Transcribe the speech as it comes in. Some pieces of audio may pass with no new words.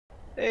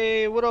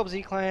Hey, what up,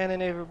 Z-Clan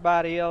and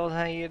everybody else?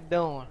 How you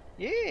doing?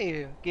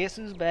 Yeah, guess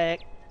who's back?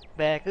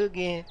 Back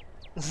again.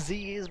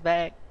 Z is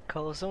back.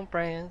 Call some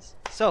friends.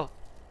 So,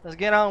 let's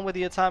get on with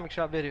the Atomic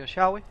Shop video,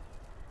 shall we?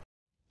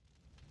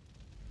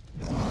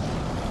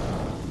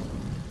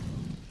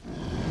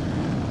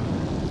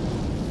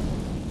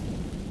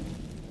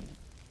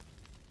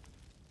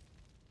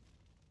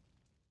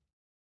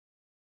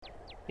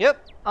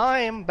 Yep, I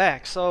am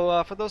back.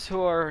 So, for those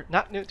who are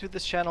not new to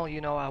this channel, you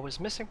know I was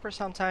missing for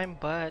some time,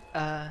 but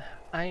I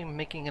am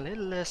making a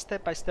little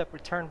step-by-step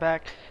return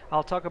back.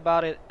 I'll talk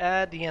about it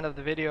at the end of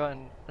the video,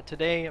 and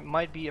today it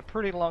might be a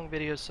pretty long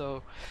video,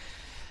 so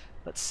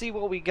let's see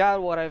what we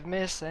got, what I've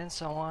missed, and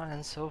so on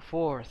and so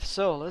forth.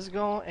 So let's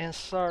go and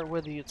start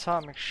with the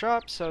Atomic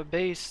Shop. So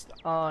based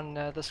on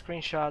the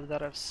screenshot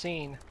that I've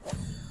seen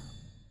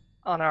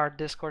on our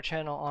Discord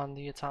channel on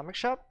the Atomic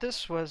Shop,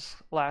 this was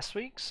last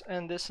week's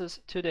and this is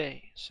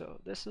today.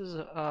 So this is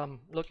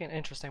looking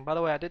interesting. By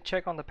the way, I did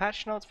check on the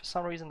patch notes. For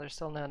some reason they're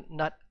still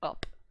not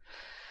up.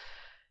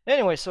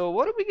 Anyway, so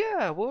what do we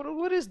got?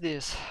 What is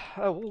this?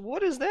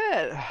 What is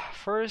that?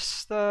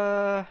 First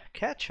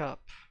catch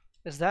up.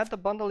 Is that the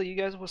bundle that you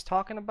guys was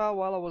talking about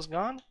while I was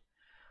gone?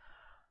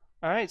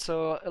 Alright,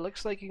 so it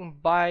looks like you can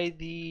buy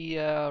the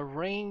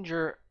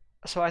Ranger.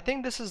 So I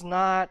think this is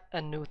not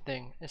a new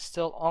thing. It's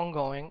still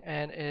ongoing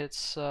and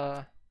it's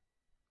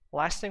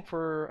lasting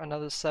for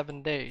another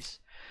 7 days.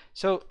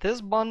 So this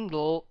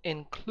bundle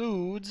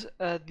includes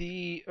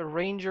the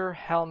Ranger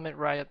helmet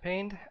riot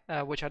paint,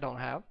 which I don't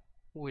have,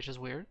 which is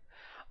weird.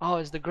 Oh,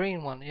 it's the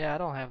green one. Yeah, I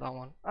don't have that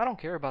one. I don't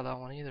care about that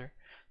one either,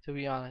 to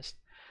be honest.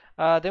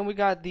 Then we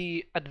got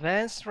the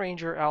Advanced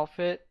Ranger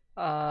outfit,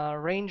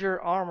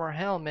 Ranger armor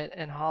helmet,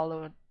 and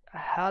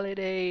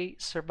holiday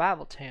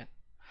survival tent.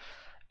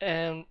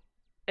 And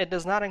it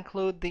does not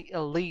include the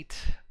Elite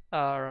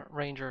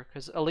Ranger,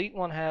 because Elite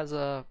one has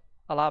a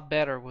lot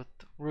better with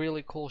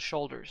really cool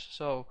shoulders.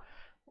 So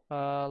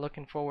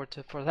looking forward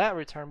to for that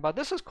return. But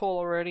this is cool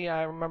already.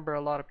 I remember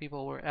a lot of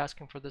people were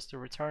asking for this to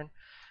return.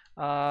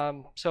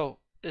 So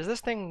is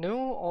this thing new,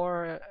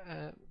 or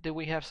did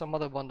we have some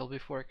other bundle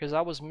before? Because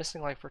I was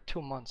missing like for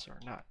 2 months or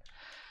not.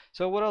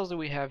 So what else do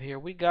we have here?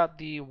 We got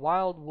the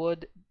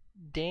Wildwood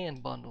Dan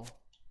bundle.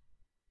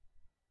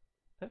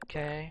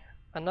 Okay,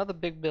 another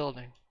big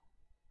building.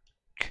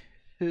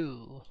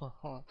 Cool.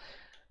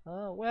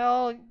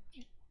 Well,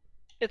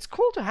 it's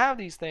cool to have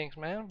these things,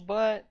 man,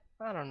 but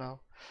I don't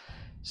know.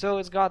 So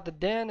it's got the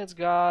den, it's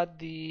got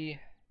the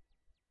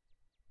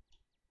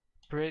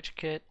bridge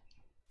kit.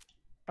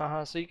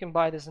 So you can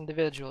buy this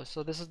individually.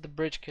 So this is the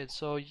bridge kit.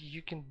 So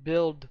you can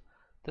build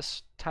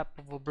this type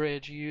of a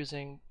bridge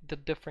using the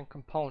different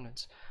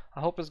components. I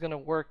hope it's gonna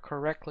work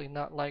correctly,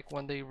 not like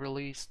when they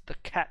released the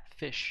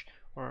catfish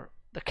or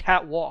the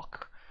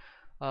catwalk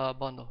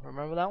bundle.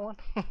 Remember that one?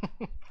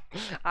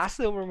 I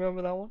still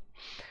remember that one.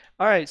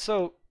 Alright,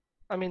 so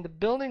I mean the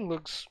building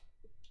looks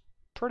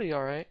pretty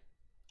alright.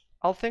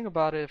 I'll think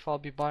about it if I'll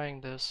be buying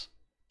this.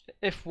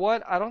 If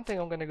what, I don't think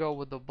I'm gonna go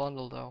with the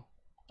bundle though.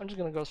 I'm just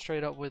gonna go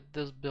straight up with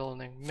this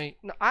building.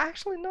 No,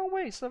 actually, no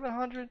way.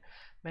 700.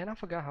 Man, I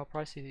forgot how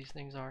pricey these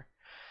things are.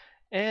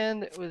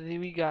 And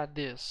we got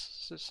this.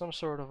 So some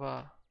sort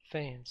of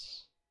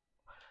fans.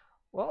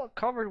 Well,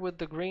 covered with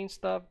the green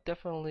stuff,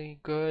 definitely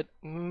good.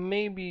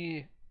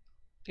 Maybe,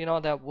 you know,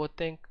 that wood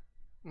thing,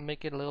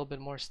 make it a little bit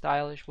more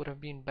stylish would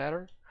have been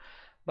better.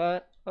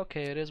 But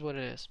okay, it is what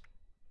it is.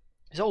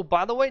 So,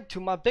 by the way, to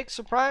my big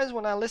surprise,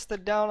 when I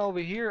listed down over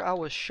here, I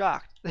was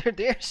shocked.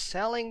 They're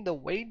selling the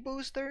weight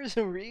boosters?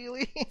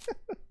 Really?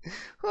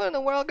 Who in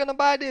the world gonna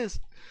buy this?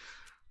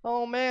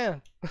 Oh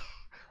man,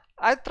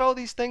 I throw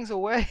these things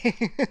away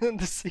in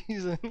the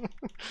season.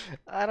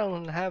 I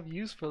don't have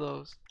use for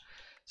those.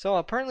 So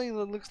apparently it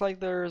looks like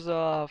there's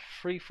a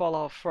free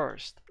Fallout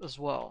First as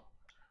well.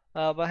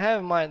 But have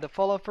in mind, the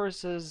Fallout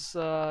First is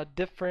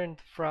different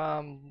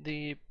from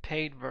the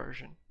paid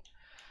version.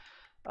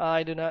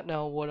 I do not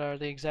know what are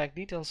the exact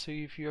details, so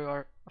if you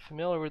are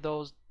familiar with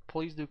those,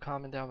 please do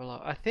comment down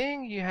below. I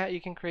think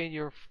you can create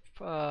your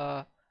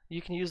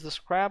you can use the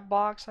scrap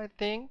box. I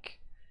think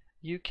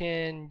you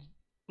can.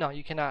 No,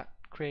 you cannot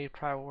create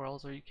private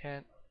worlds, or you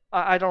can't.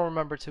 I don't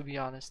remember, to be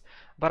honest,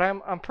 but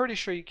I'm pretty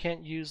sure you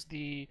can't use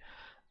the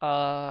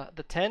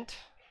tent,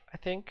 I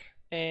think,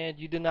 and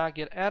you do not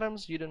get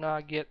items. You do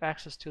not get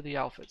access to the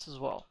outfits as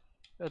well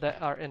that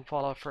are in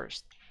Fallout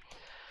First.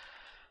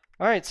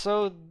 Alright,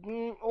 so,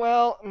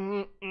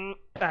 no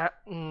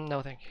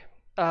thank you.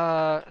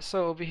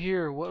 So over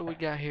here, what do we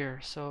got here?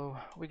 So,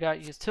 we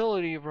got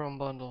utility room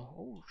bundle.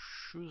 Oh,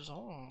 shoes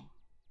on.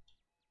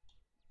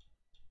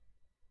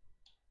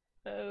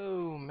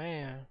 Oh,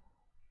 man.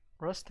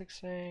 Rustic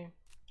saying,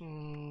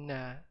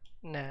 nah.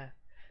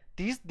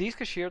 These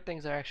cashier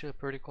things are actually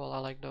pretty cool. I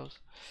like those.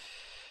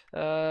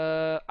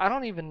 I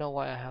don't even know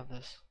why I have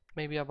this.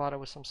 Maybe I bought it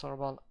with some sort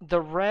of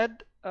the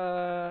red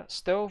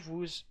stove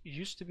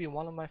used to be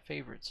one of my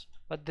favorites,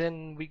 but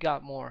then we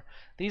got more.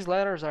 These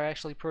ladders are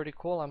actually pretty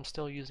cool. I'm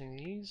still using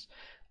these.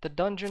 The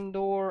dungeon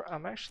door,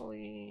 I'm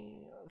actually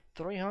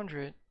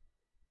 300.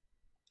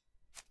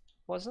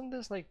 wasn't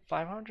this like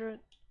 500?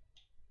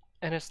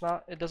 And it's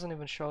not, it doesn't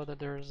even show that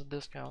there is a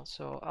discount,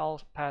 so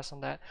I'll pass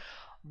on that.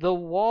 The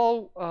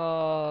wall,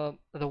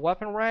 the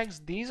weapon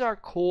rags, these are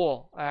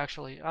cool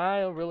actually.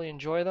 I really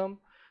enjoy them.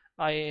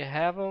 I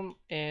have them,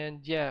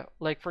 and yeah,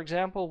 like for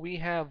example, we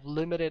have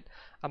limited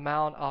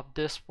amount of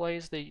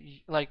displays that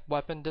like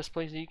weapon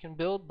displays that you can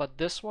build, but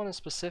this one in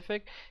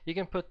specific, you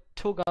can put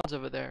 2 guns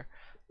over there.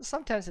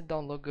 Sometimes it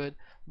don't look good,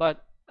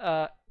 but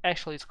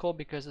actually it's cool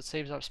because it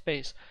saves up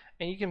space,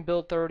 and you can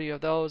build 30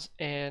 of those,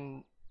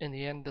 and in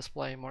the end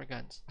display more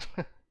guns.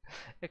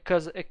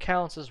 Because it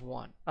counts as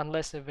one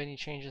unless if any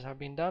changes have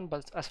been done,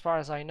 but as far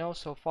as I know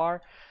so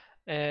far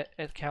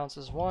it counts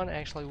as one.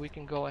 Actually, we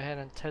can go ahead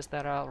and test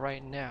that out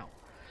right now.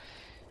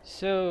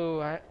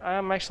 So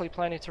I'm actually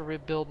planning to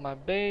rebuild my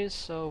base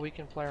so we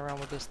can play around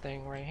with this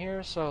thing right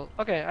here. So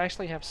okay, I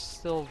actually have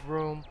still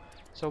room,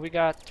 so we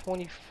got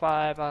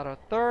 25 out of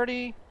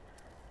 30.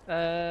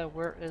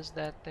 Where is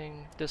that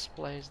thing?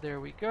 Displays, there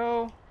we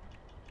go.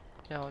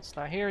 No, it's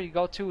not here. You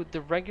go to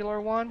the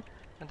regular one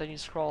and then you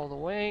scroll all the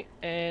way,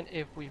 and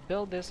if we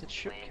build this, it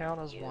should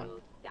count as one.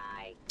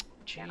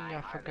 Gee,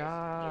 I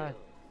forgot.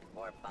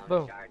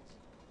 Boom.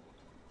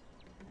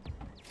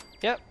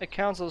 Yep, it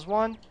counts as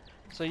one,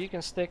 so you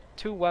can stick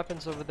 2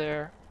 weapons over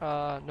there,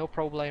 no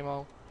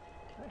problemo.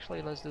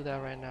 Actually, let's do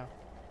that right now.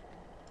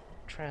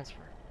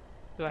 Transfer.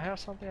 Do I have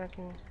something I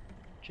can,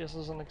 just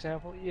as an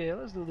example? Yeah,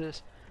 let's do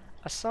this.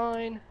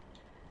 Assign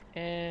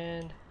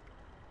and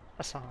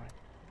assign.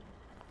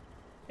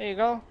 There you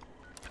go.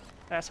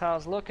 That's how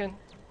it's looking.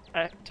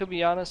 To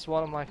be honest,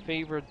 one of my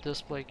favorite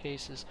display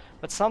cases.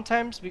 But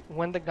sometimes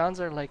when the guns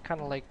are like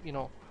kind of like, you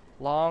know,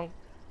 long,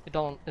 it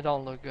don't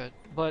look good.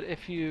 But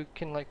if you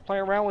can like play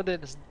around with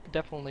it, it's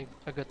definitely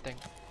a good thing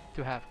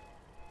to have.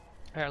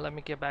 All right, let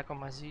me get back on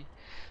my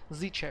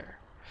Z chair.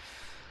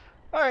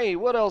 All right,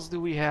 what else do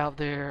we have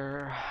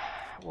there?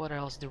 What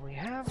else do we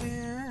have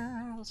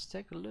here? Let's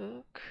take a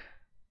look.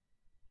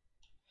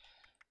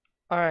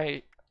 All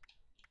right.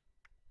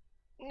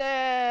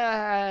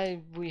 Nah,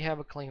 we have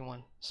a clean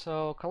one.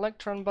 So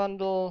Collectron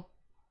bundle,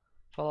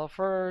 follow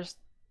first,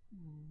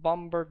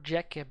 bomber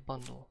jacket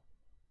bundle.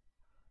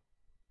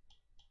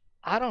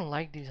 I don't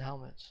like these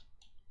helmets.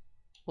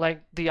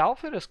 Like the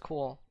outfit is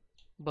cool,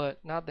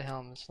 but not the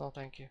helmets. No,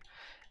 thank you.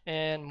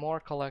 And more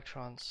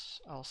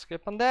Collectrons. I'll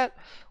skip on that.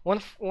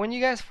 When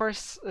you guys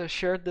first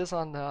shared this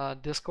on the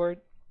Discord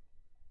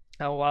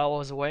while I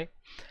was away,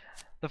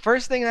 the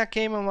first thing that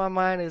came in my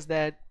mind is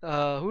that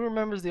who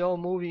remembers the old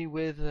movie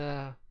with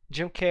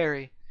Jim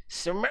Carrey,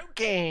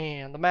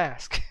 Smoking the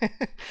Mask?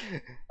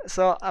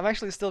 So I'm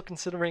actually still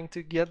considering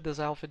to get this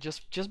outfit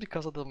just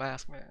because of the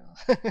mask, man.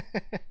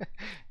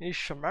 He's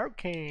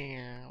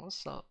smoking.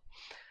 What's up?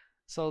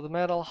 So the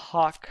Metal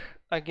Hawk,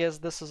 I guess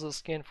this is a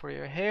skin for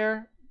your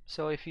hair.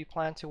 So if you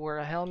plan to wear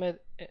a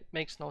helmet, it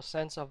makes no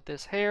sense of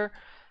this hair.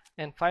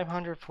 And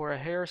 500 for a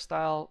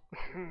hairstyle.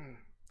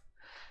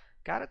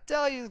 Gotta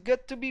tell you, it's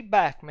good to be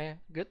back, man.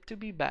 Good to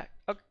be back.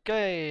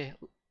 Okay,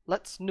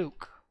 let's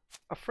nuke.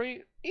 A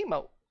free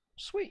emote.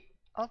 Sweet.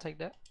 I'll take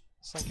that.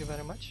 Thank you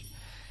very much.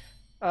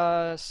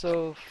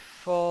 So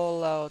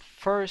Fallout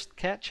first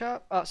catch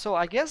up. So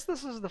I guess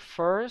this is the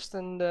first,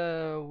 and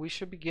we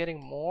should be getting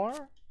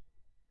more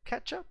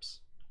catch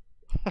ups.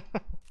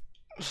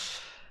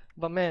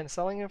 But man,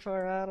 selling it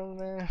for Adam,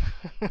 man.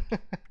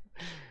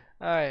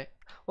 Alright.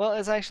 Well,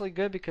 it's actually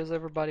good because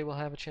everybody will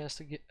have a chance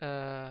to get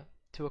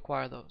to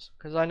acquire those,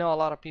 because I know a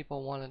lot of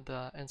people wanted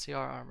the NCR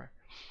armor.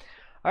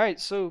 Alright,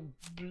 so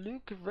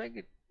blue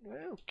regular,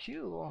 oh,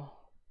 cute,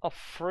 a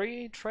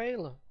free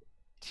trailer.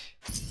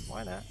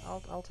 Why not?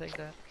 I'll take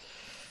that.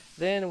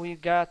 Then we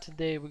got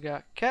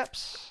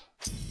caps,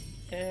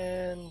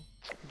 and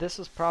this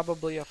is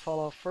probably a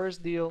Fallout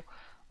first deal.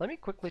 Let me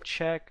quickly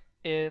check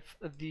if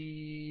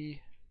the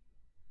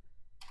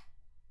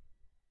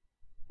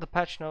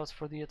patch notes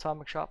for the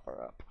Atomic Shop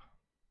are up.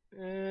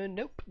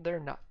 Nope, they're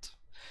not.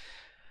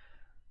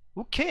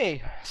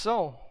 Okay,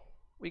 so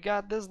we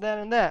got this, that,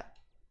 and that.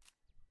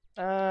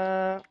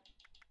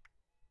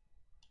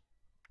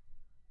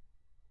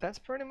 That's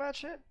pretty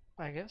much it,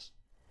 I guess.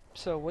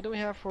 So what do we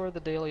have for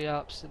the daily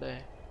ops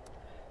today?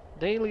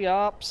 Daily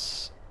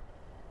ops,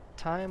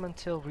 time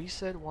until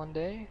reset 1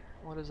 day.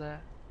 What is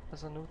that?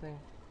 That's a new thing.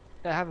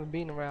 I haven't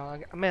been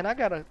around. Man, I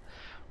gotta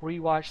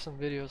rewatch some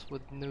videos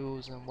with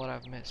news and what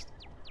I've missed.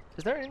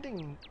 Is there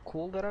anything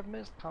cool that I've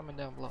missed? Comment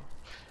down below.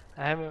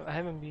 I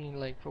haven't been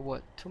like for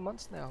what, 2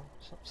 months now.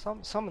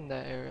 Some in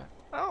that area.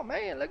 Oh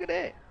man, look at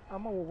that.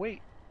 I'm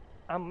overweight.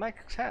 I'm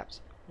making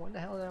caps. When the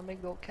hell did I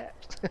make those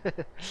caps?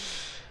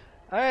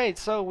 Alright,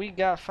 so we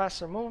got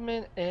faster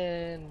movement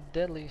and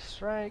deadly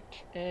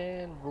strike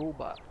and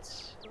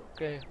robots.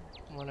 Okay,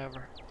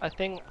 whatever. I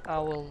think I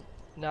will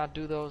not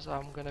do those.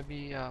 I'm gonna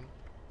be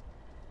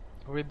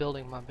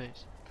rebuilding my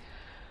base.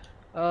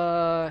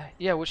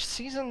 Yeah, which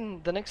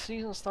season? The next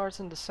season starts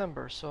in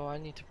December, so I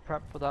need to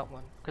prep for that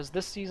one, because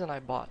this season I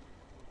bought.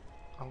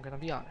 I'm gonna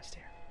be honest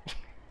here.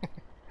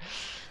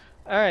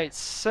 Alright,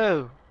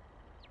 so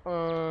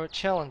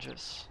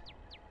challenges.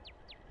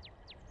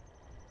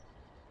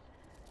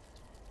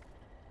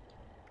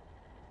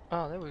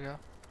 Oh, there we go.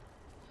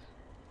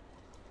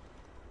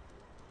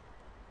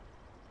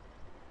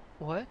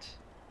 What?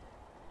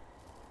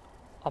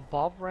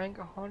 Above rank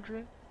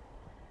 100?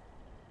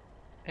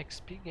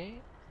 XP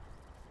gain?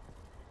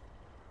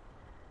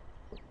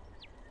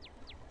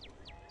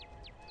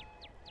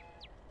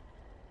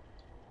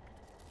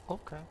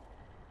 Okay.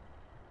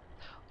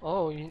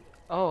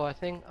 Oh, I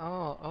think,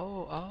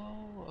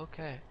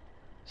 okay.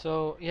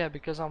 So, yeah,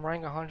 because I'm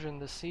rank 100 in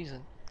this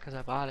season, because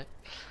I bought it.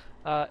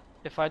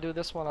 If I do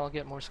this one, I'll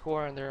get more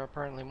score, and there are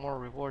apparently more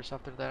rewards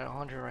after that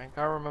 100 rank.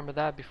 I remember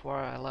that before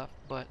I left,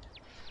 but,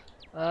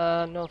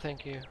 no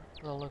thank you.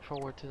 I'll look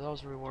forward to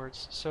those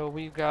rewards. So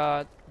we've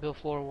got build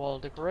floor wall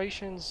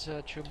decorations,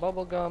 chew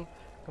bubblegum,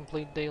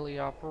 complete daily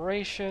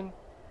operation,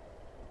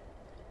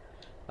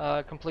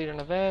 complete an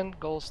event,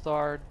 gold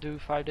star, do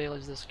 5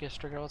 dailies, this gets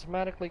triggered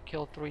automatically,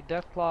 kill 3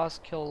 death claws,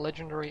 kill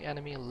legendary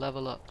enemy,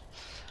 level up.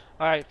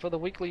 Alright, for the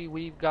weekly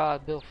we've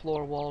got build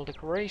floor wall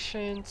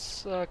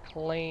decorations,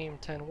 claim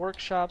 10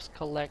 workshops,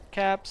 collect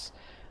caps,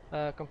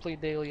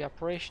 complete daily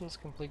operations,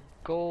 complete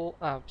goal,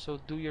 so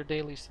do your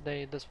dailies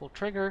today, this will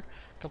trigger,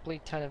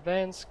 complete 10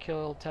 events,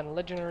 kill 10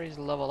 legendaries,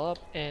 level up,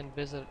 and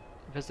visit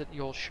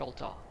your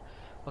shelter.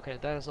 Okay,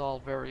 that is all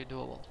very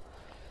doable.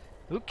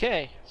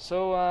 Okay,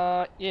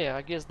 so yeah,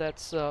 I guess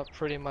that's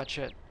pretty much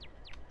it.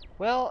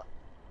 Well,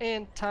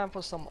 and time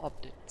for some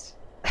updates.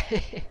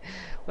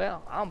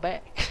 Well, I'm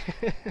back.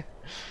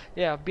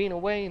 Yeah, being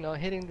away, you know,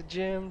 hitting the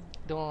gym,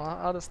 doing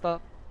other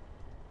stuff.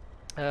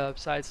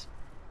 Besides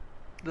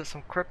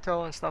some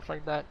crypto and stuff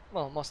like that.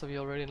 Well, most of you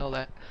already know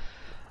that.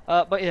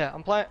 But yeah,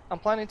 I'm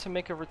planning to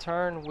make a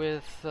return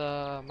with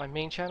my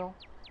main channel,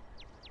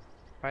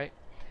 right?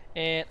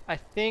 And I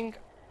think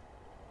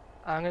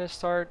I'm gonna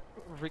start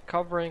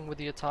recovering with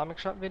the Atomic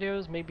Shop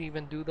videos, maybe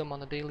even do them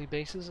on a daily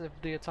basis if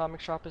the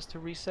Atomic Shop is to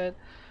reset,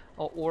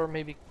 or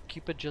maybe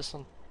keep it just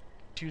on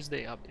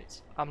Tuesday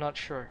updates. I'm not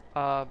sure.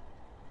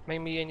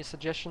 Maybe any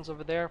suggestions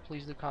over there,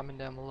 please do comment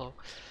down below.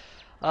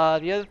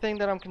 The other thing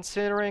that I'm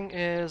considering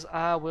is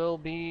I will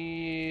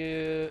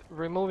be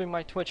removing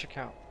my Twitch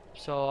account.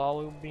 So I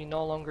will be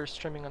no longer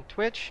streaming on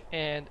Twitch,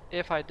 and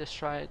if I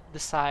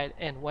decide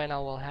and when I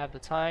will have the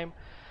time,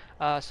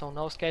 so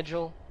no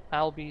schedule,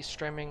 I'll be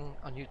streaming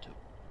on YouTube.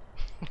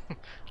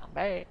 I'm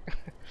back.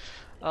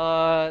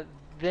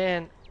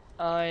 Then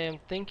I am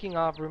thinking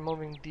of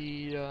removing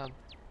the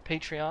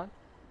Patreon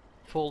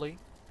fully.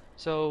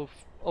 So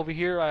over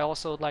here, I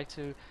also would like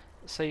to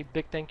say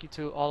big thank you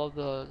to all of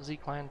the Z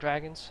Clan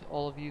Dragons,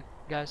 all of you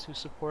guys who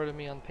supported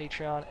me on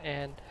Patreon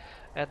and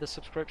at the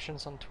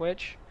subscriptions on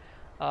Twitch.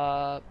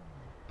 But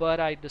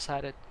I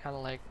decided kind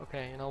of like,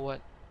 okay, you know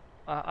what?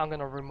 I'm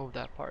gonna remove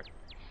that part.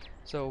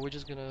 So we're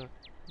just gonna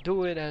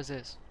do it as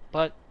is.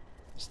 But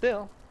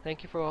still,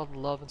 thank you for all the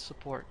love and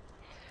support.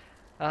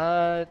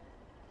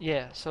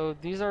 Yeah, so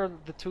these are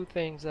the two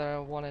things that I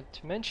wanted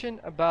to mention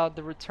about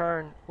the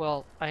return.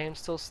 Well, I am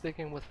still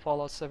sticking with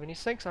Fallout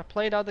 76. I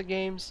played other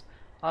games.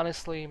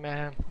 Honestly,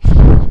 man,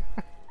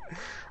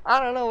 I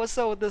don't know what's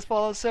up with this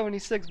Fallout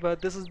 76,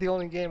 but this is the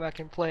only game I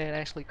can play and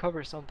actually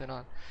cover something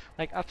on.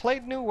 Like, I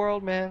played New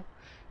World, man,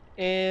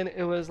 and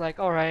it was like,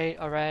 alright,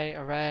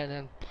 and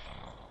then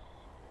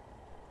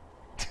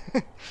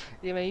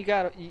yeah, man,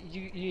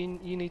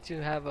 you need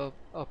to have a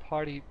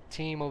party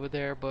team over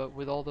there, but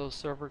with all those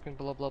server and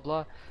blah blah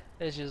blah,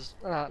 it's just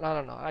I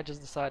don't know. I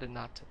just decided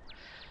not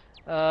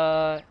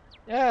to.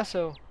 Yeah,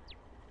 so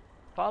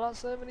Fallout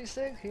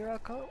 76, here I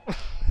come.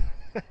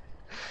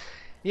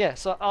 Yeah,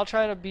 so I'll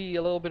try to be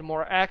a little bit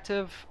more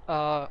active,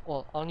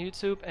 well, on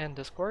YouTube and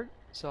Discord.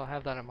 So I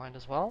have that in mind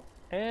as well.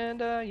 And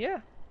yeah,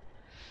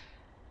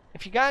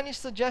 if you got any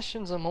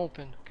suggestions, I'm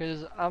open,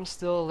 because I'm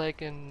still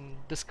like in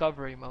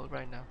discovery mode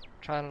right now,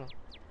 trying to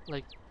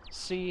like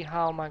see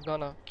how am I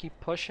gonna keep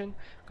pushing,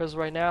 because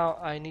right now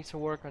I need to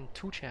work on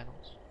 2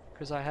 channels,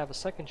 because I have a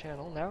second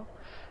channel now,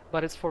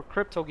 but it's for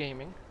crypto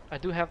gaming. I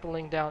do have the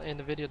link down in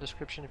the video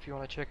description if you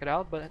want to check it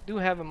out, but I do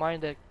have in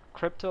mind that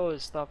crypto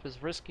stuff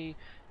is risky.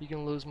 You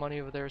can lose money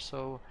over there,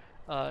 so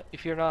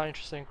if you're not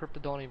interested in crypto,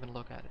 don't even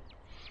look at it.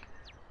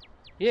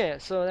 Yeah,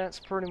 so that's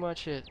pretty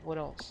much it. What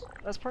else?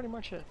 That's pretty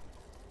much it.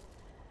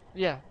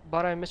 Yeah,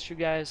 but I missed you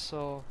guys,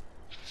 so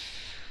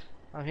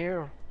I'm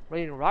here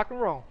ready to rock and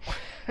roll.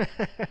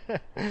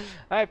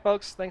 Alright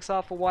folks, thanks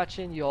all for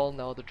watching. You all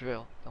know the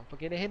drill. Don't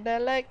forget to hit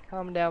that like,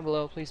 comment down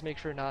below. Please make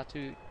sure not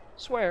to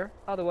swear,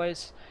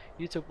 otherwise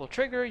YouTube will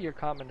trigger, your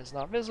comment is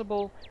not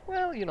visible.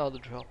 Well, you know the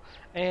drill.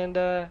 And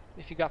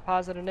if you got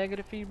positive or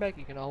negative feedback,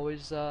 you can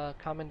always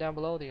comment down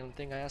below. The only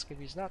thing I ask of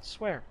you is not to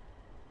swear.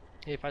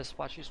 If I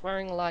spot you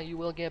swearing a lot, you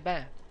will get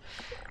banned.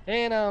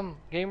 And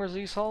Gamers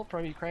Esol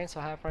from Ukraine,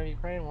 so hi from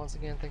Ukraine. Once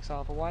again, thanks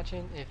all for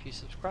watching. If you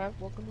subscribe,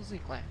 welcome to Z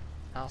Clan.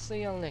 I'll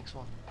see you on the next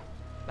one.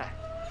 Bye.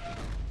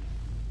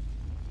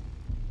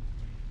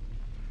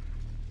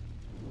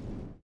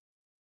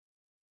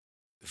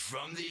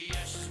 From the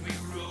ashes we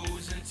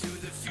rose, into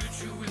the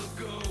future we'll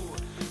go.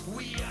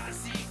 We are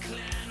Z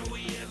Clan,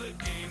 we have a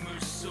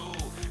gamer's soul.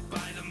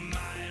 By the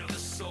might of the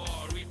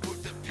sword, we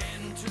put the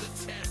pen to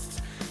the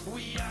test.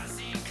 We are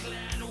Z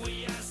Clan,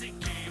 we are Z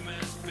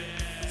gamers best.